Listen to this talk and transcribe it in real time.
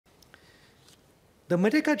The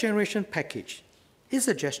Merdeka Generation Package is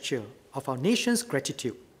a gesture of our nation's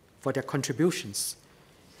gratitude for their contributions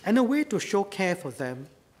and a way to show care for them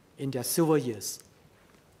in their silver years.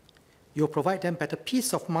 You'll provide them better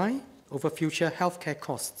peace of mind over future healthcare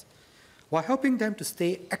costs while helping them to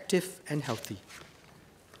stay active and healthy.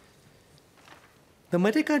 The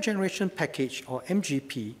Merdeka Generation Package, or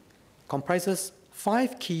MGP, comprises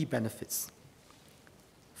 5 key benefits.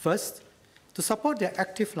 First, to support their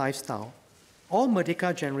active lifestyle, all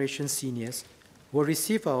Merdeka Generation seniors will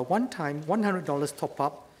receive a one-time $100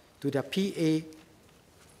 top-up to their PA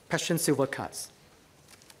Passion Silver cards.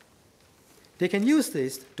 They can use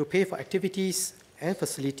this to pay for activities and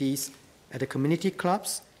facilities at the community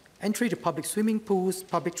clubs, entry to public swimming pools,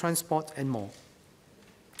 public transport, and more.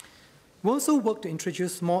 We also work to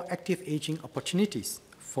introduce more active aging opportunities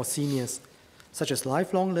for seniors, such as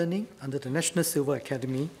lifelong learning under the National Silver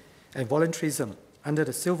Academy and volunteerism under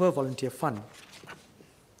the Silver Volunteer Fund.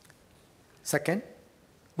 Second,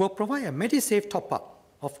 we'll provide a MediSave top-up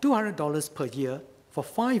of $200 per year for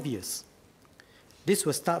 5 years. This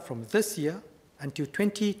will start from this year until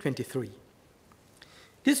 2023.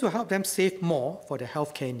 This will help them save more for their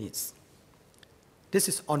healthcare needs. This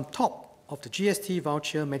is on top of the GST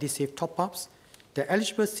voucher MediSave top-ups that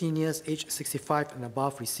eligible seniors aged 65 and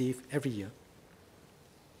above receive every year.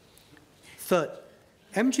 Third,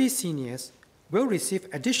 MG seniors will receive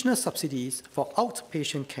additional subsidies for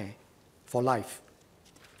outpatient care for life.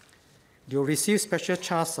 They will receive special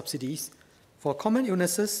charge subsidies for common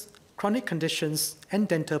illnesses, chronic conditions, and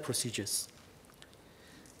dental procedures.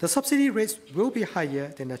 The subsidy rates will be higher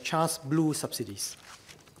than the CHARS Blue subsidies.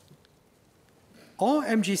 All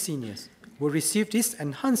MG seniors will receive these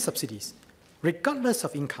enhanced subsidies regardless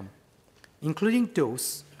of income, including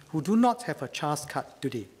those who do not have a CHARS card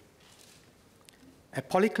today. At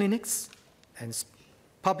polyclinics and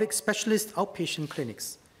public specialist outpatient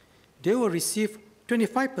clinics, they will receive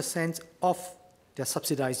 25% off their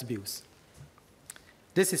subsidized bills.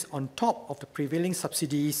 This is on top of the prevailing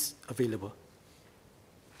subsidies available.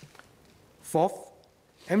 Fourth,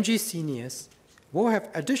 MG seniors will have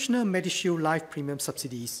additional MediShield Life premium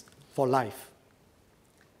subsidies for life.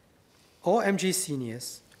 All MG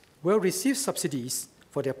seniors will receive subsidies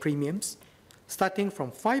for their premiums, starting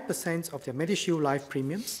from 5% of their MediShield Life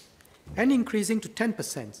premiums and increasing to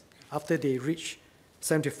 10% after they reach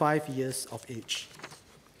 75 years of age.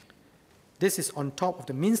 This is on top of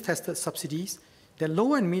the means-tested subsidies that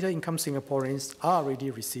lower and middle-income Singaporeans are already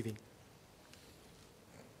receiving.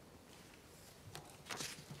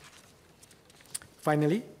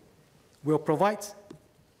 Finally, we'll provide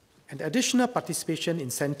an additional participation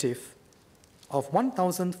incentive of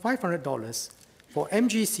 $1,500 for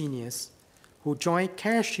MG seniors who join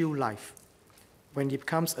CareShield Life when it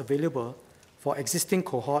becomes available for existing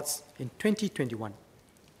cohorts in 2021.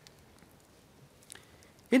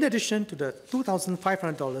 In addition to the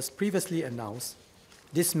 $2,500 previously announced,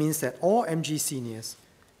 this means that all MG seniors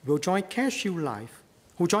will join CareShield Life,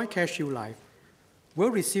 who join CareShield Life will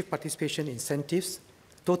receive participation incentives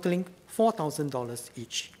totaling $4,000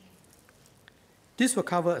 each. This will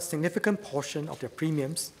cover a significant portion of their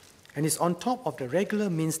premiums and is on top of the regular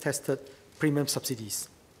means-tested premium subsidies.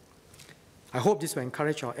 I hope this will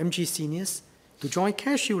encourage our MG seniors to join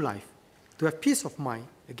CareShield Life to have peace of mind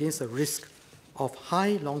against the risk of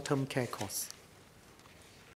high long-term care costs.